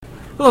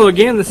Hello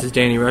again, this is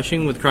Danny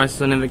Rushing with Crisis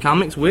on Infinite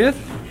Comics with...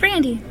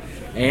 Brandy.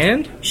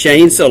 And...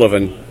 Shane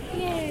Sullivan.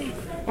 Yay.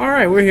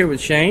 Alright, we're here with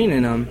Shane,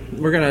 and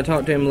we're going to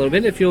talk to him a little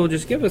bit. If you'll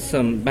just give us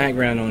some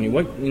background on you.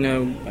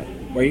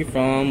 Where you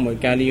from? What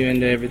got you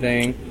into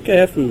everything?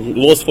 Okay, I'm from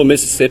Louisville,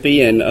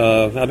 Mississippi, and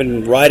I've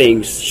been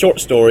writing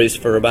short stories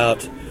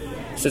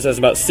since I was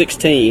about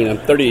 16. I'm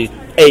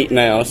 38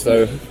 now,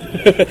 so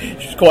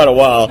it's quite a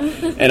while.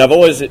 And I've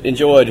always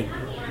enjoyed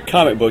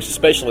comic books,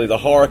 especially the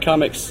horror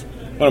comics.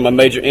 One of my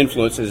major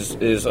influences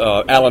is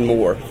Alan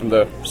Moore from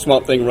the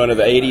Swamp Thing run of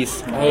the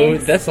 80s. Oh,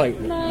 that's like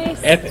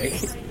epic.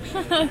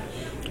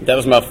 That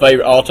was my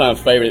all-time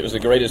favorite. It was the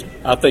greatest.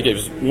 I think it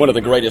was one of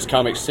the greatest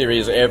comic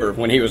series ever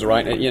when he was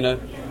writing it,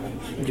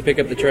 Did you pick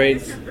up the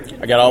trades?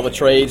 I got all the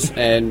trades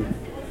and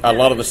a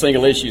lot of the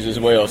single issues as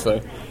well,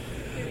 so.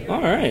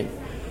 All right.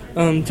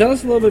 Tell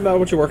us a little bit about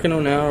what you're working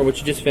on now or what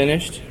you just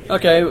finished.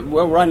 Okay,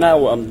 well, right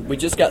now we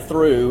just got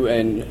through,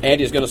 and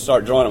Andy's going to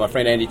start drawing it. My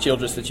friend Andy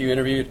Childress that you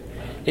interviewed.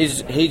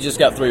 He just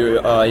got through.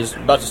 He's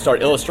about to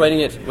start illustrating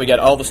it. We got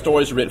all the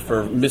stories written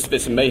for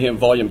Misfits and Mayhem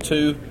Volume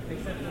 2.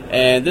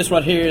 And this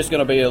one here is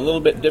going to be a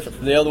little bit different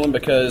from the other one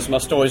because my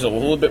stories are a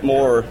little bit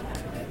more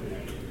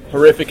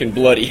horrific and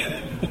bloody.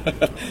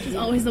 It's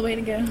always the way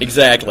to go.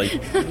 Exactly.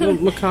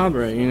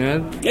 Macabre,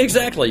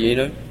 Exactly,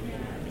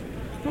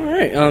 All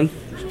right.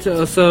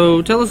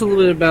 So tell us a little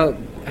bit about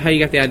how you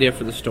got the idea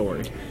for the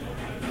story.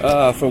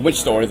 For which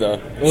story?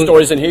 The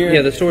stories in here?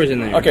 Yeah, the stories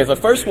in there. Okay, the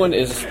first one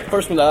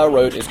that I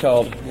wrote is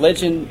called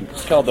Legend.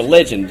 It's called The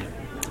Legend.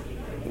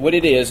 What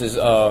it is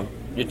your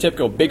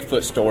typical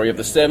Bigfoot story of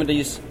the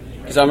 70s.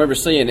 Because I remember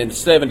seeing in the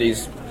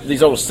 70s,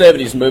 these old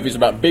 70s movies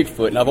about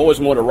Bigfoot, and I've always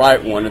wanted to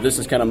write one, and this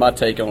is kind of my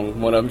take on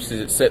one of them,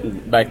 since it's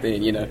set back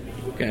then,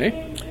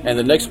 Okay. And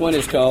the next one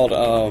is called,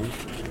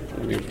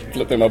 let me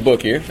flip through my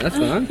book here. That's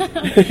fine.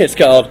 It's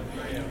called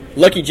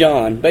Lucky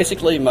John.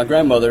 Basically, my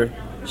grandmother,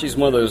 she's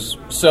one of those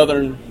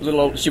southern little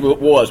old, she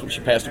was when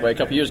she passed away a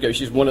couple years ago,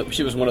 she was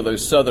one of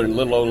those southern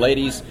little old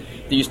ladies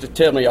that used to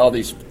tell me all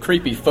these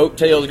creepy folk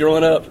tales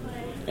growing up.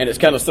 And it's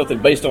kind of something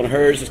based on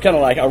hers. It's kind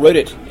of like, I wrote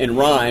it in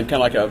rhyme,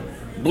 kind of like a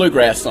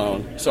bluegrass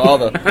song.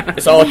 So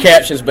it's all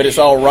captions, but it's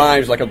all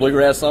rhymes like a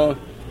bluegrass song.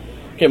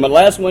 Okay, my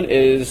last one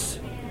is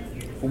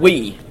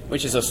We,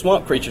 which is a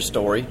swamp creature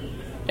story.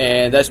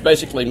 And that's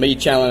basically me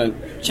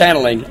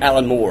channeling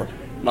Alan Moore,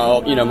 my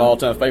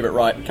all-time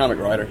favorite comic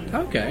writer.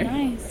 Okay.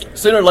 Nice.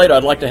 Sooner or later,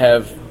 I'd like to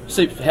have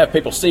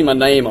people see my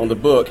name on the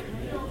book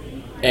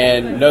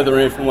and know they're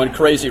in for one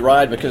crazy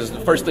ride, because the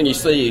first thing you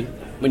see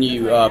when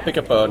you pick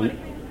up a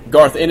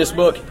Garth Ennis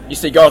book, you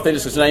see Garth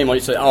Ennis' name on it,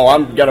 you say, oh,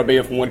 I'm got to be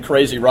for one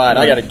crazy ride.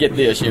 I got to get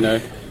this, And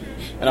I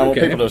want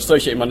people to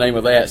associate my name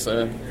with that,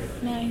 so.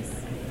 Nice.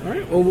 All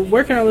right. Well,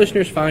 where can our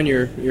listeners find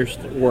your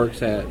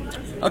works at?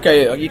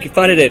 Okay, you can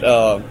find it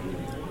at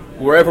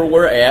wherever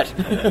we're at.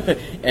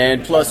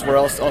 And plus, we're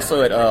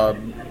also at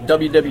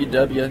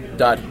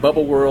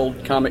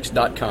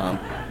www.bubbleworldcomics.com.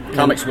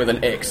 Comics with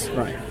an X.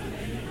 Right.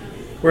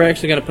 We're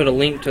actually going to put a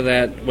link to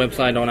that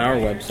website on our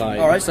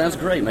website. All right, sounds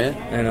great, man.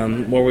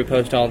 And where we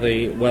post all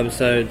the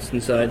webisodes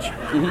and such.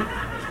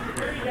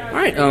 Mm-hmm. All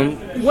right.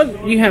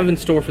 What do you have in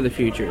store for the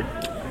future?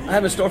 I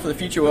have in store for the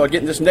future,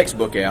 getting this next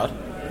book out.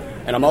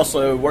 And I'm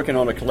also working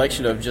on a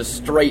collection of just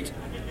straight,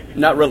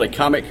 not really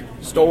comic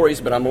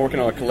stories, but I'm working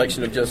on a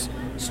collection of just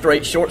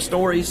straight short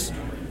stories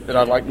that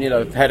I'd like,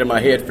 had in my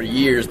head for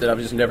years that I've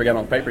just never got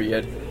on paper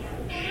yet.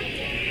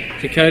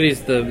 So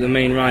Cody's the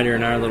main writer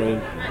in our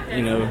little,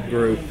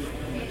 group.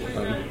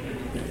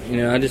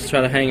 I just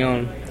try to hang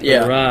on for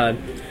the ride.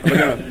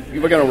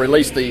 We're gonna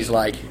release these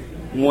like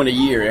one a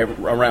year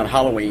around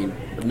Halloween.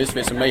 The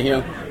Misfits and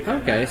Mayhem.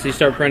 Okay, so you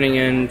start printing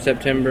in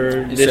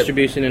September,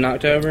 distribution in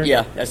October?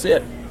 Yeah, that's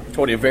it.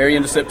 Toward the very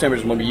end of September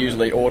is when we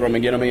usually order them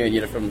and get them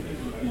in. From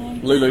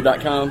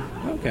Lulu.com.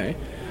 Okay.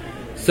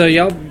 So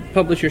y'all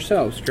publish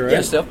yourselves, correct?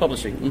 Yeah,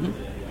 self-publishing.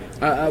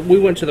 Mm-hmm. We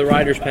went to the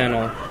writers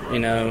panel,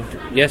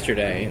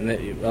 yesterday, and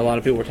a lot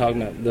of people were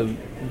talking about the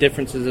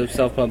differences of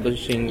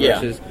self-publishing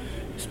versus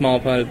small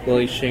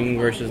publishing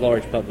versus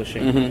large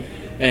publishing. Mm-hmm.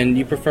 And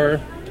you prefer?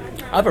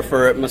 I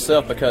prefer it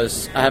myself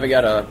because I haven't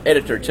got an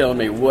editor telling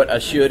me what I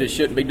should and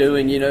shouldn't be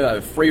doing. I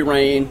have free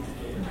reign,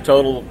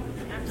 total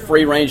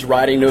free range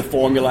writing, no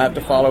formula I have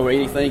to follow or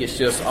anything. It's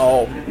just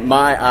all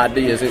my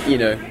ideas, All right.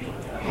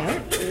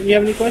 You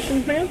have any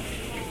questions, man?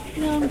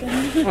 No, I'm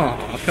good.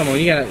 Oh, come on.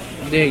 You got to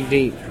dig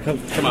deep.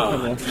 Come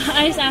on.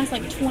 I just asked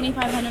like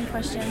 2,500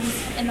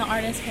 questions in the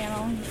artist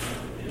panel.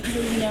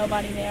 There's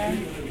nobody there.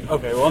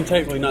 Okay, well, I'm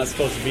technically not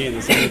supposed to be in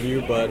this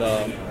interview, but...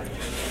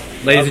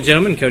 Ladies and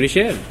gentlemen, Cody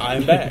Shedd. I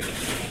am back.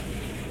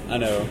 I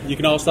know. You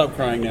can all stop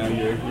crying now.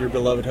 Your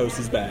beloved host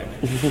is back.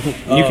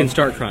 You can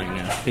start crying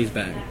now. He's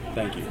back.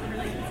 Thank you.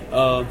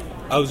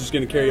 I was just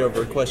going to carry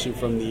over a question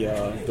from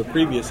the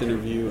previous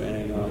interview,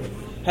 and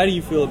how do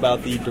you feel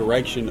about the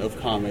direction of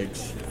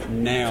comics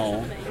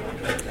now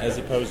as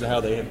opposed to how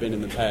they have been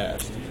in the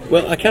past?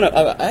 Well,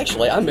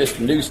 I missed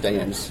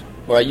newsstands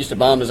where I used to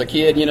buy them as a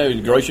kid,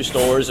 grocery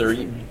stores or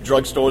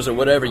drugstores or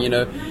whatever,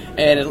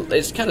 and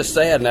it's kind of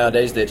sad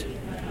nowadays that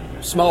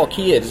small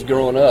kids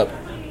growing up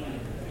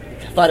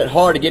find it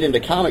hard to get into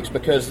comics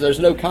because there's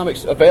no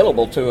comics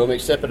available to them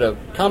except at a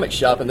comic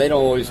shop, and they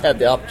don't always have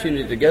the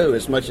opportunity to go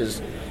as much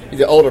as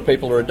the older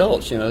people or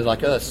adults,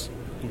 like us.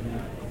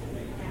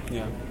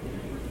 Yeah.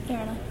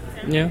 Fair enough.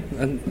 Yeah,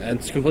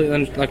 that's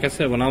completely, like I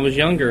said, when I was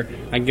younger,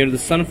 I'd go to the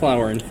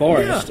Sunflower in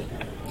Forest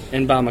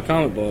and buy my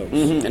comic books.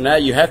 Mm-hmm. And now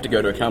you have to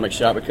go to a comic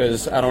shop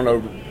because I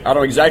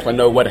don't exactly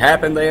know what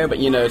happened there, but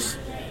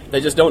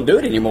they just don't do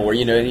it anymore.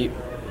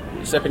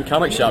 Except in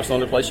comic shops, the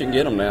only place you can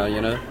get them now.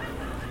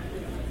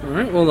 All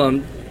right.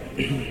 Well,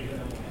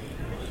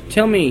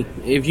 tell me,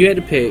 if you had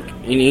to pick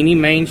in any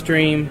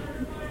mainstream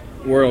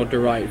world to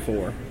write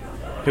for,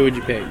 who would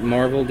you pick?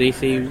 Marvel,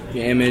 DC,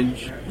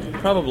 Image?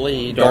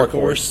 Probably Dark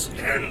Horse.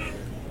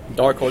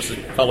 Dark Horse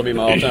would probably be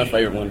my all-time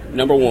favorite one.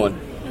 Number one.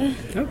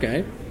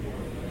 Okay.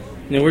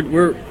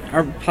 We're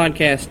our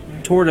podcast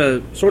sort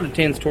of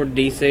tends toward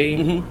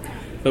DC,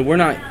 but we're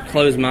not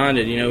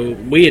closed-minded.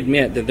 We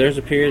admit that there's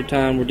a period of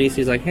time where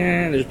DC's like,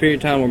 there's a period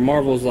of time where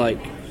Marvel's like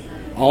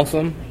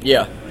awesome.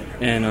 Yeah.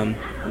 And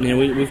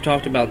we've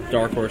talked about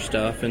Dark Horse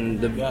stuff and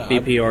the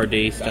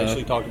BPRD stuff. I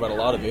actually talked about a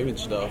lot of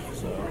Image stuff.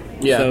 So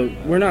yeah. So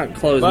we're not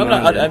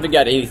closed-minded. I haven't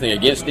got anything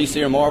against DC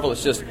or Marvel.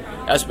 It's just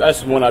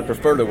that's the one I'd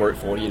prefer to work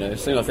for. It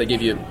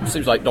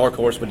seems like Dark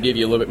Horse would give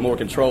you a little bit more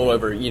control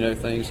over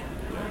things.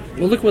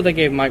 Well, look what they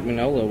gave Mike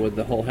Mignola with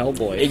the whole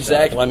Hellboy.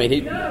 Exactly. Stuff. I mean,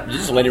 you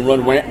just let him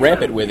run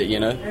rampant with it.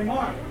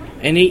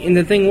 And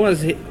the thing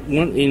was,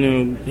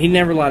 he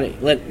never let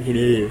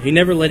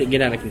it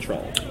get out of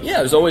control. Yeah,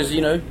 it was always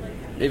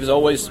it was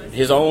always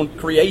his own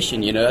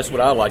creation. That's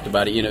what I liked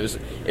about it.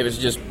 It was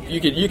just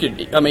you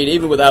could. I mean,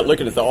 even without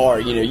looking at the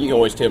art, you can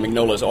always tell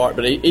Mignola's art.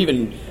 But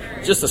even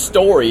just the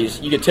stories,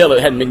 you could tell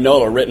it had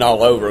Mignola written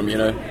all over them.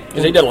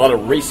 Because he did a lot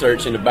of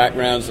research in the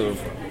backgrounds of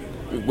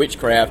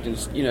witchcraft and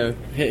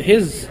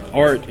his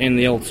art in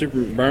the old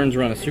Burns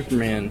run of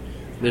Superman.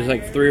 There's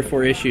like 3 or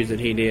 4 issues that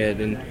he did,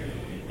 and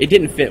it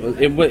didn't fit.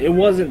 It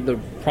wasn't the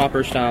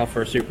proper style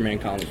for a Superman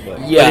comic book.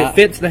 Yeah, but it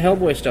fits the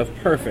Hellboy stuff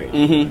perfect.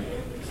 Mm-hmm.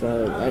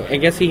 So I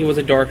guess he was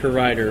a darker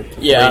writer.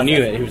 Yeah, I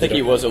knew it. I think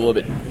he was a little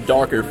bit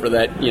darker for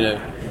that. Do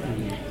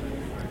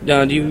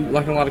you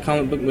like a lot of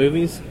comic book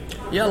movies?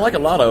 Yeah, I like a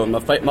lot of them.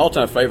 My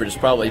all-time favorite is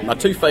probably my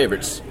 2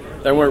 favorites.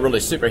 They weren't really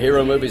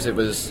superhero movies.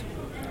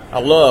 I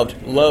loved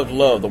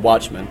The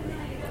Watchmen.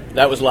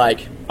 That was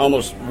like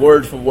almost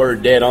word for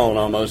word, dead on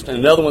almost. And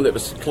another one that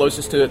was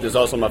closest to it is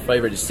also my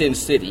favorite is Sin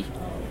City.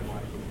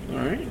 All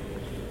right.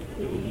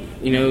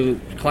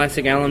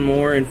 Classic Alan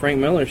Moore and Frank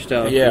Miller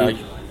stuff. Yeah,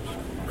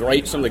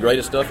 great. Some of the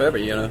greatest stuff ever.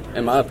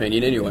 In my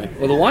opinion, anyway.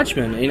 Well, The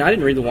Watchmen. I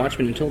didn't read The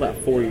Watchmen until about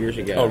 4 years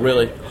ago. Oh,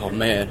 really? Oh,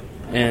 man.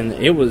 And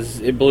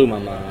it blew my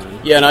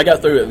mind. Yeah, and I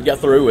got through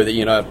with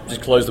it. I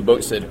just closed the book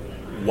and said,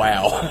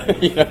 wow.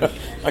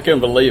 I couldn't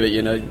believe it.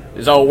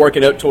 It's all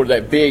working up toward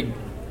that big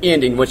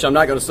ending, which I'm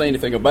not going to say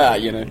anything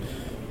about.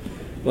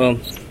 Well,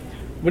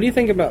 what do you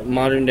think about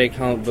modern day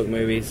comic book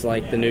movies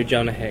like the new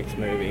Jonah Hex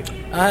movie?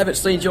 I haven't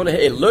seen Jonah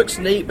Hex. It looks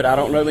neat, but I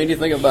don't know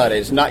anything about it.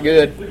 It's not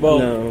good. Well,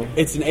 no.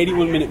 It's an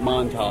 81-minute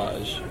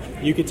montage.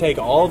 You could take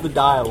all the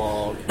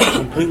dialogue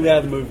completely out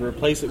of the movie,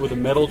 replace it with a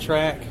metal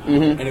track,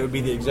 and it would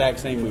be the exact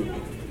same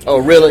movie. Oh,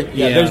 really?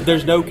 Yeah.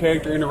 There's no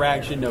character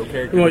interaction, no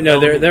character. Well, no,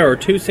 there are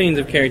 2 scenes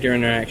of character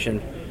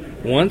interaction.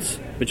 Once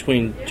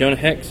between Jonah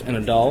Hex and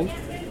a dog,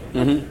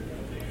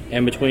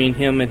 and between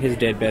him and his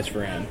dead best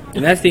friend.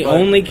 And that's the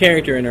only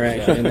character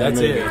interaction in that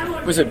movie.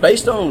 It. Was it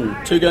based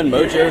on Two Gun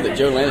Mojo that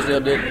Joe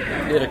Lansdale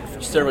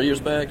did several years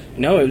back?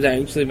 No, it was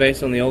actually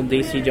based on the old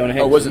DC Jonah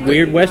Hex was it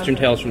Weird Western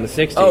Tales from the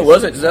 60s. Oh,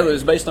 was it? Is that what it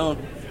was based on?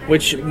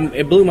 Which,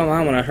 it blew my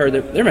mind when I heard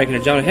that they're making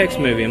a Jonah Hex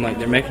movie. I'm like,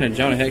 they're making a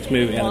Jonah Hex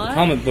movie out of a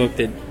comic book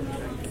that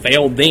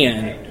failed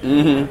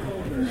then.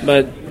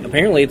 But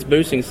apparently it's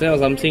boosting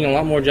sales. I'm seeing a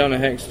lot more Jonah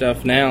Hex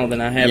stuff now than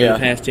I have in the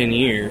past 10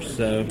 years.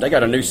 So they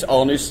got a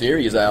all new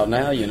series out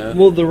now,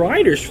 Well, the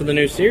writers for the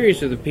new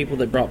series are the people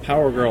that brought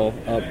Power Girl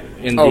up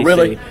in DC. Oh,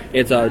 really?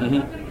 It's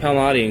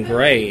Palmiotti and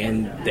Gray,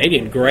 and they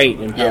did great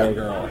in Power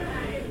Girl.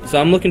 So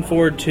I'm looking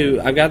forward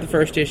to... I got the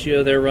first issue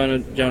of their run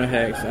of Jonah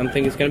Hex. I'm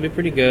thinking it's going to be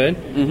pretty good.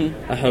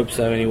 I hope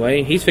so,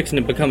 anyway. He's fixing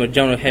to become a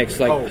Jonah Hex,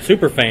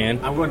 super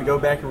fan. I'm going to go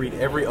back and read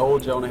every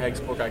old Jonah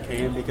Hex book I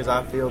can because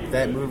I feel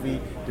that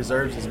movie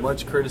deserves as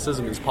much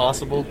criticism as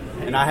possible,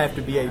 and I have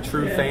to be a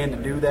true fan to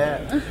do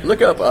that.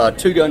 Look up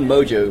Two Gun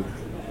Mojo.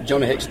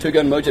 Jonah Hex Two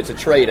Gun Mojo. It's a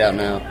trade out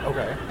now.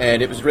 Okay.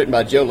 And it was written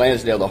by Joe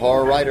Lansdale, the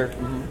horror writer.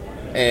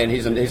 And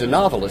he's a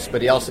novelist,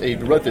 but he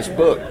wrote this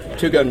book,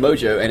 Two Gun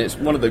Mojo, and it's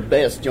one of the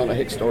best Jonah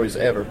Hex stories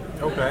ever.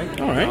 Okay.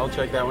 All right. I'll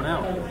check that one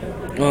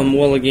out.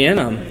 Well, again,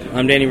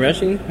 I'm Danny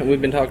Rushing, and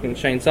we've been talking to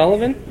Shane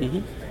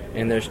Sullivan,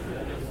 and there's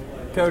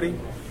Cody.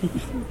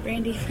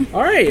 Brandy.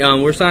 All right,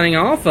 we're signing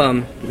off.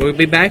 We'll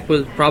be back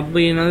with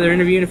probably another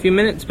interview in a few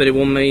minutes, but it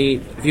won't be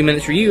a few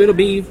minutes for you. It'll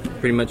be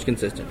pretty much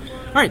consistent.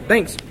 All right,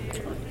 thanks.